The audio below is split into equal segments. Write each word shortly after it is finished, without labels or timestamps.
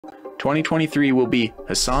2023 will be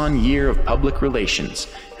Hasan Year of Public Relations,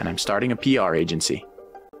 and I'm starting a PR agency.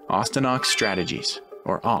 Ostonox Strategies,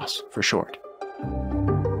 or OS for short.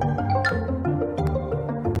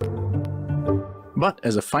 But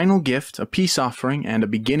as a final gift, a peace offering, and a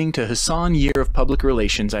beginning to Hasan Year of Public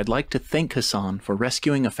Relations, I'd like to thank Hasan for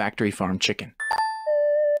rescuing a factory farm chicken.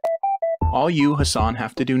 All you, Hasan,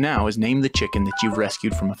 have to do now is name the chicken that you've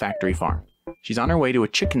rescued from a factory farm. She's on her way to a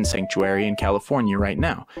chicken sanctuary in California right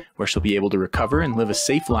now, where she'll be able to recover and live a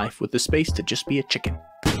safe life with the space to just be a chicken.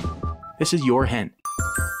 This is your hen.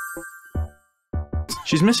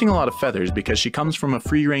 She's missing a lot of feathers because she comes from a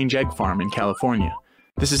free-range egg farm in California.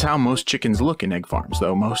 This is how most chickens look in egg farms,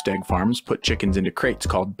 though most egg farms put chickens into crates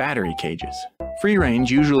called battery cages. Free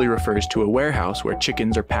range usually refers to a warehouse where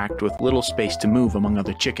chickens are packed with little space to move among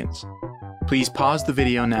other chickens. Please pause the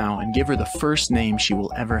video now and give her the first name she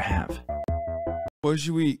will ever have. What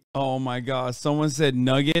should we? Oh my gosh, someone said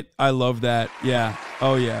Nugget. I love that. Yeah.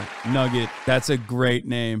 Oh yeah, Nugget. That's a great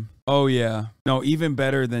name. Oh yeah. No, even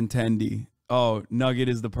better than Tendy. Oh, Nugget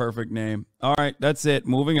is the perfect name. All right, that's it.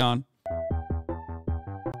 Moving on.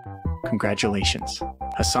 Congratulations.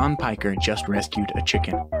 Hasan Piker just rescued a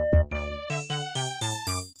chicken.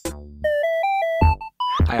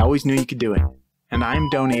 I always knew you could do it, and I'm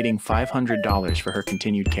donating $500 for her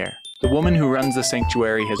continued care. The woman who runs the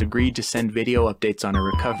sanctuary has agreed to send video updates on her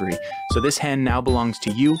recovery, so this hen now belongs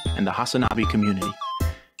to you and the Hasanabi community.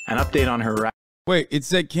 An update on her Wait, it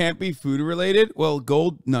said can't be food related? Well,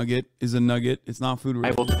 gold nugget is a nugget. It's not food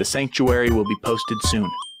related. arrival to the sanctuary will be posted soon.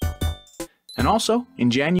 And also, in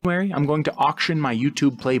January, I'm going to auction my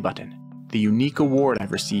YouTube Play button, the unique award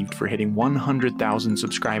I've received for hitting 100,000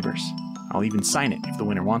 subscribers. I'll even sign it if the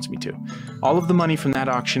winner wants me to. All of the money from that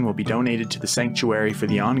auction will be donated to the sanctuary for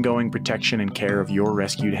the ongoing protection and care of your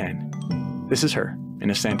rescued hen. This is her, in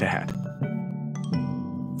a Santa hat.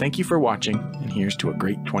 Thank you for watching, and here's to a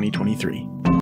great 2023.